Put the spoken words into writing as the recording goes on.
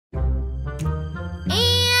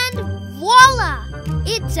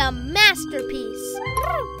It's a masterpiece.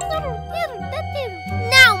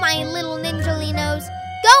 Now, my little ninjalinos,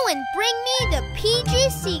 go and bring me the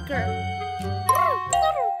PJ Seeker.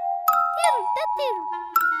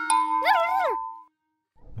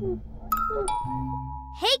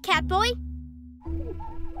 Hey, Catboy.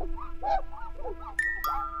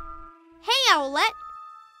 Hey, Owlette.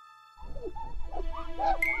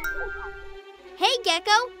 Hey,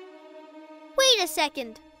 Gekko. Wait a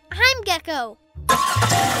second. I'm Gekko.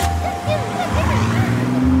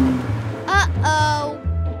 Uh-oh.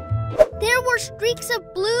 There were streaks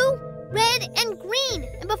of blue, red, and green.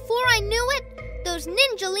 And before I knew it, those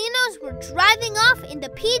ninjalinos were driving off in the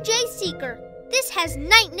PJ Seeker. This has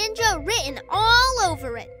Night Ninja written all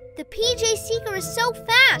over it. The PJ Seeker is so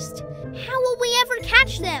fast. How will we ever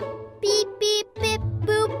catch them? Beep, beep, beep,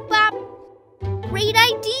 boop, bop. Great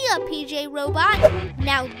idea, PJ Robot.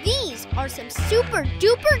 Now these are some super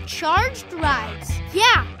duper charged rides.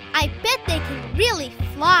 Yeah, I bet they can really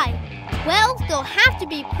fly. Well, they'll have to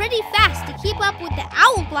be pretty fast to keep up with the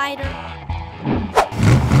Owl Glider.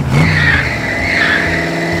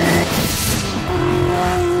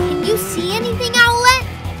 Can you see anything, Owlette?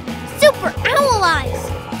 Super owl eyes.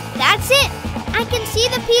 That's it. I can see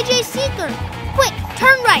the PJ Seeker. Quick,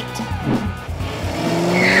 turn right.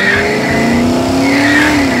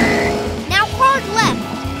 Now hard left.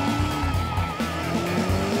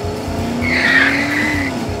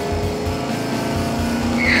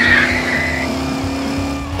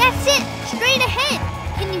 That's it, straight ahead.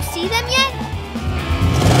 Can you see them yet?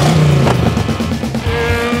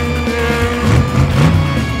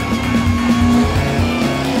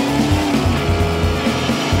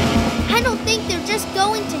 I don't think they're just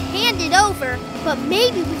going to hand it over, but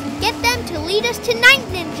maybe we can get them to lead us to Night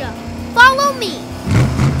Ninja. Follow me.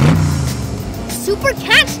 Super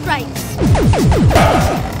Cat Strikes.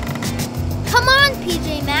 Come on,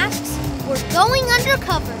 PJ Masks. We're going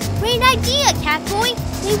undercover. Great idea, Catboy.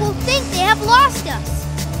 They will think they have lost us.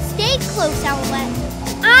 Stay close, Owlette.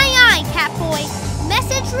 Aye, aye, Catboy.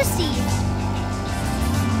 Message received.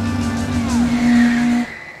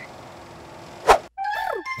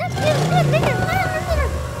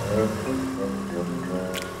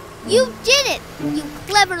 You did it, you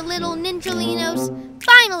clever little ninjalinos.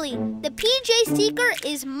 Finally, the PJ Seeker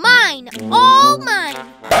is mine, all mine.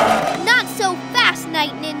 Not so fast,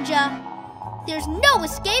 Night Ninja. There's no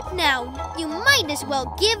escape now. You might as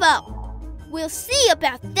well give up. We'll see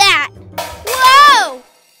about that. Whoa!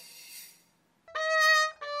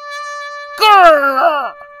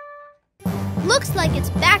 Grrr! Looks like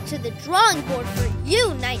it's back to the drawing board for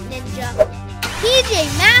you, Night Ninja. PJ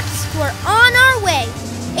Masks, we're on our way.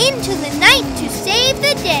 Into the night to save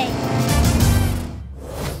the day.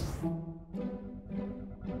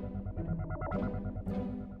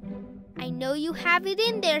 I know you have it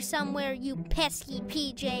in there somewhere, you pesky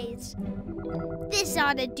PJs. This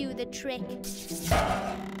ought to do the trick.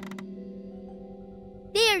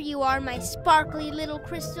 There you are, my sparkly little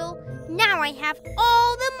crystal. Now I have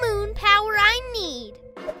all the moon power I need.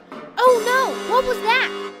 Oh no, what was that?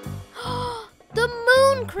 The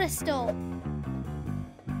moon crystal.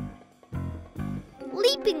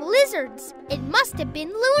 Leaping lizards. It must have been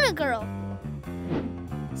Luna Girl.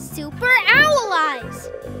 Super owl eyes.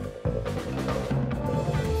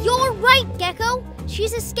 You're right, Gekko.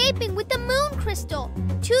 She's escaping with the moon crystal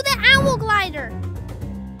to the owl glider.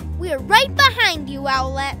 We're right behind you,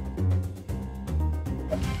 Owlette.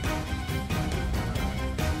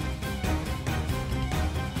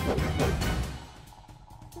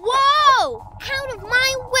 Whoa! Out of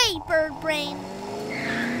my way, bird brain.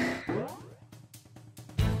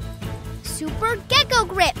 Super Gekko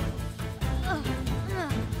grip.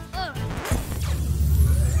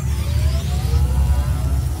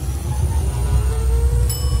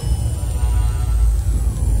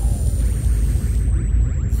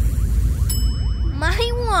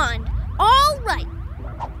 My wand. All right.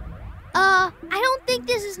 I don't think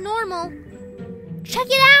this is normal. Check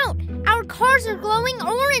it out. Our cars are glowing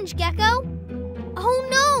orange, Gekko. Oh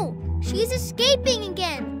no, she's escaping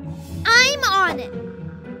again. I'm on it.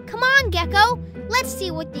 Come on, Gekko. Let's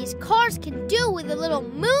see what these cars can do with a little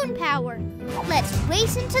moon power. Let's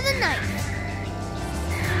race into the night.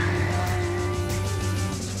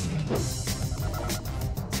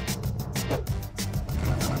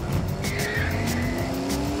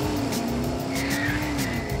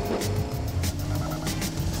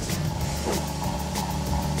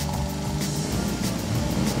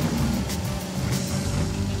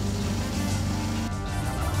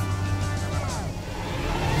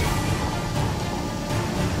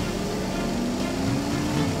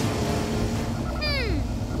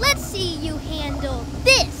 Let's see you handle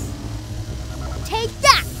this? Take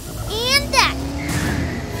that and that.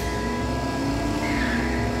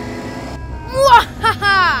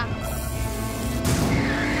 Mwahaha!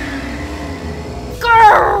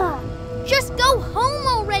 Grrr! Just go home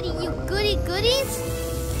already, you goody-goodies.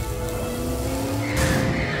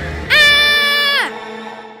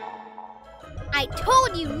 I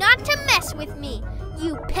told you not to mess with me,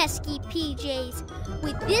 you pesky PJs.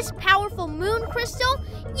 With this powerful moon crystal,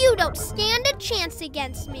 you don't stand a chance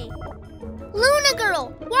against me. Luna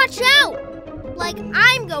girl, watch out! Like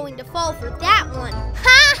I'm going to fall for that one.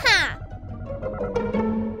 Ha ha!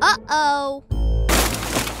 Uh-oh.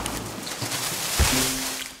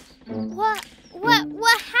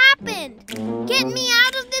 What happened? Get me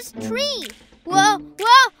out of this tree! Whoa,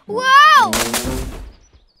 whoa, whoa!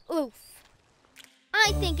 Oof.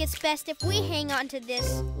 I think it's best if we hang on to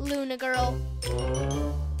this, Luna girl.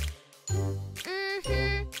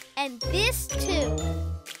 And this too.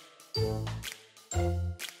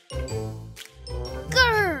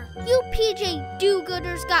 Grr! You PJ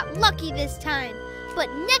do-gooders got lucky this time, but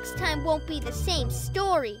next time won't be the same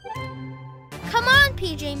story. Come on,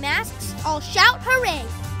 PJ Masks, all shout hooray,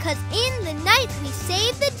 'cause in the night we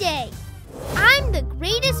save the day. I'm the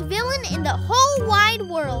greatest villain in the whole wide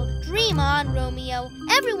world. Dream on, Romeo.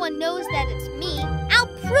 Everyone knows that it's me. I'll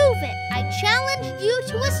prove it. I challenge you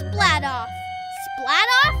to a splat-off.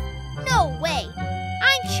 Splat-off? No way.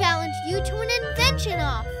 I challenge you to an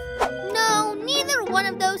invention-off. No, neither one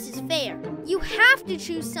of those is fair. You have to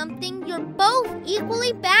choose something you're both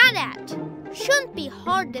equally bad at. Shouldn't be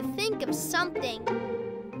hard to think of something.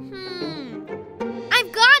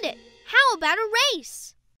 I've got it. How about a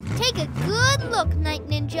race? Take a good look, Night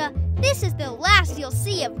Ninja. This is the last you'll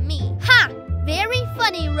see of me. Ha! Very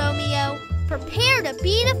funny, Romeo. Prepare to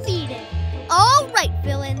be defeated. All right,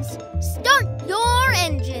 villains. Start your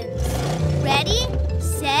engines. Ready,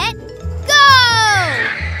 set, go!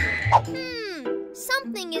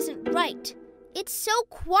 Something isn't right. It's so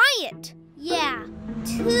quiet. Yeah,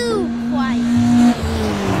 too quiet.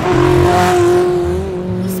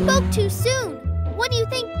 We spoke too soon. What do you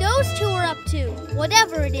think those two are up to?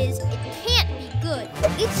 Whatever it is, it can't be good.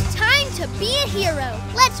 It's time to be a hero.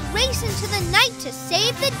 Let's race into the night to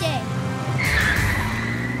save the day.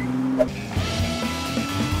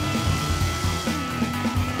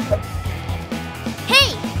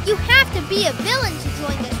 Hey, you have to be a villain to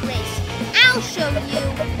join this race. I'll show you.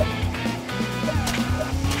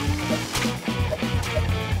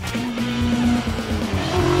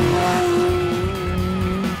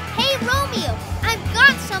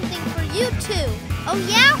 Something for you too. Oh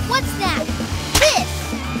yeah? What's that? This!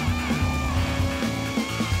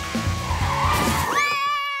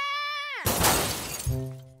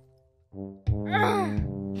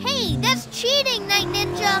 Hey, that's cheating, Night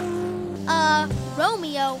Ninja!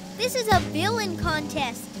 Romeo, this is a villain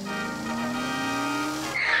contest.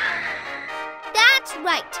 That's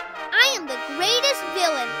right. I am the greatest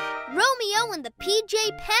villain. Romeo and the PJ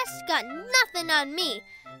Pests got nothing on me.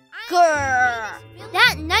 Grrr!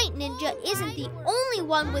 That Night Ninja isn't the only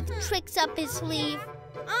one with tricks up his sleeve.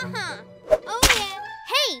 Oh yeah.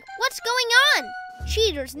 Hey, what's going on?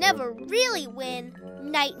 Cheaters never really win,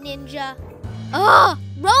 Night Ninja. Ugh!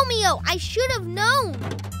 Romeo, I should have known.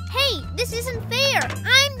 Hey, this isn't fair.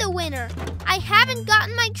 I'm the winner. I haven't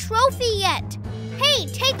gotten my trophy yet. Hey,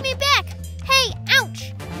 take me back. Hey,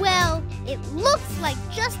 ouch. Well, it looks like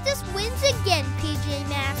justice wins again, PJ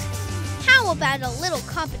Masks. How about a little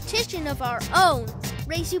competition of our own?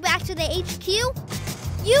 Race you back to the HQ?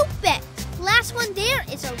 You bet. Last one there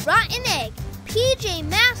is a rotten egg. PJ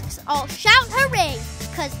Masks all shout hooray,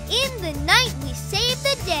 'cause in the night we save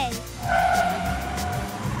the day.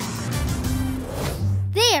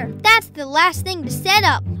 There, that's the last thing to set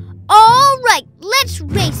up. All right, let's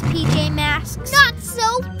race, PJ Masks. Not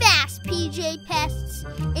so fast, PJ Pests.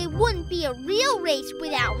 It wouldn't be a real race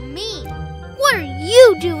without me. What are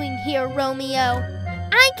you doing here, Romeo?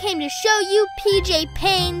 I came to show you PJ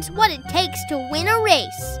Pains what it takes to win a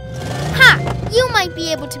race. Ha! You might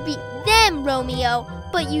be able to beat them, Romeo,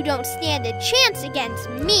 but you don't stand a chance against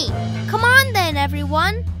me. Come on then,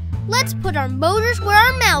 everyone. Let's put our motors where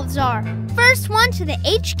our mouths are. First one to the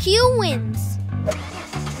HQ wins.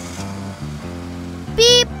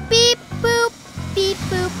 Beep, beep, boop, beep,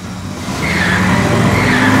 boop.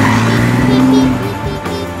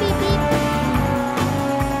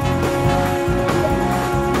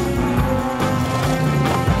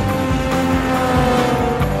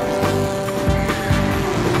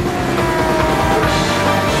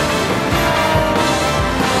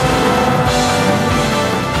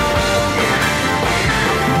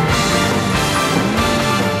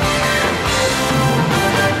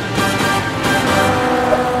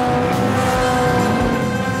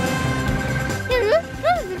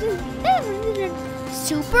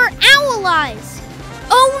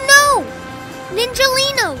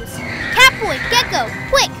 Ninjalinos! Catboy, Gekko,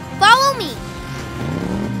 quick, follow me!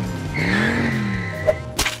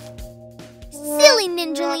 Silly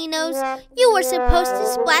Ninjalinos, you were supposed to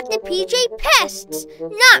splat the PJ pests,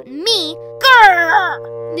 not me!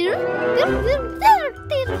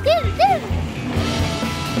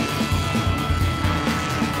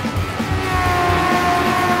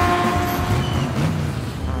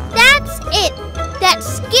 That's it! That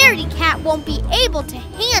scaredy cat won't be able to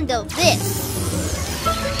handle this!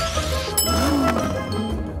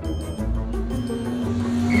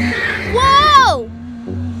 Whoa!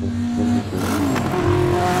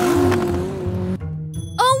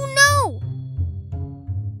 Oh no!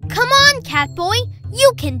 Come on, Catboy,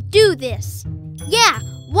 you can do this! Yeah,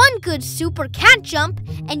 one good super cat jump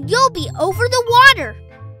and you'll be over the water!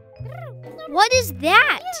 What is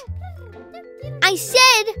that? I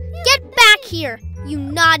said, get back here, you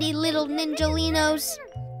naughty little Ninjalinos!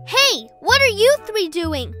 Hey, what are you three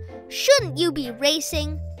doing? Shouldn't you be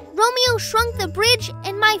racing? Romeo shrunk the bridge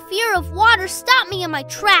and my fear of water stopped me in my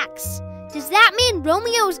tracks. Does that mean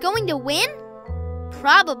Romeo is going to win?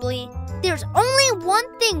 Probably. There's only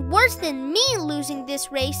one thing worse than me losing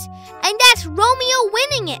this race, and that's Romeo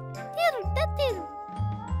winning it.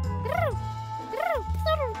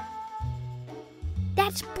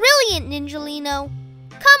 That's brilliant, Ninjalino.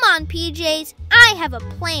 Come on, PJs, I have a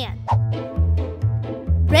plan.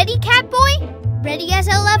 Ready, Catboy? Ready as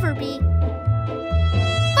I'll ever be.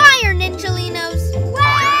 Fire, Ninjalinos!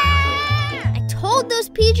 I told those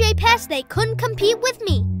PJ pests they couldn't compete with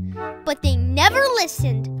me, but they never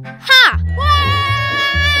listened. Ha!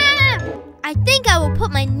 I think I will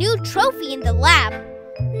put my new trophy in the lab.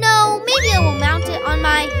 No, maybe I will mount it on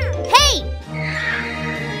my... Hey!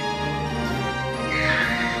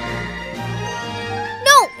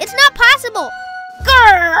 No, it's not possible!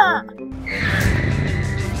 Grrr!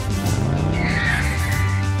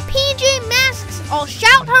 PJ Masks all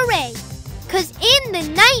shout hooray! 'Cause in the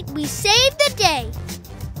night we save the day!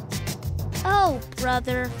 Oh,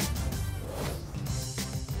 brother.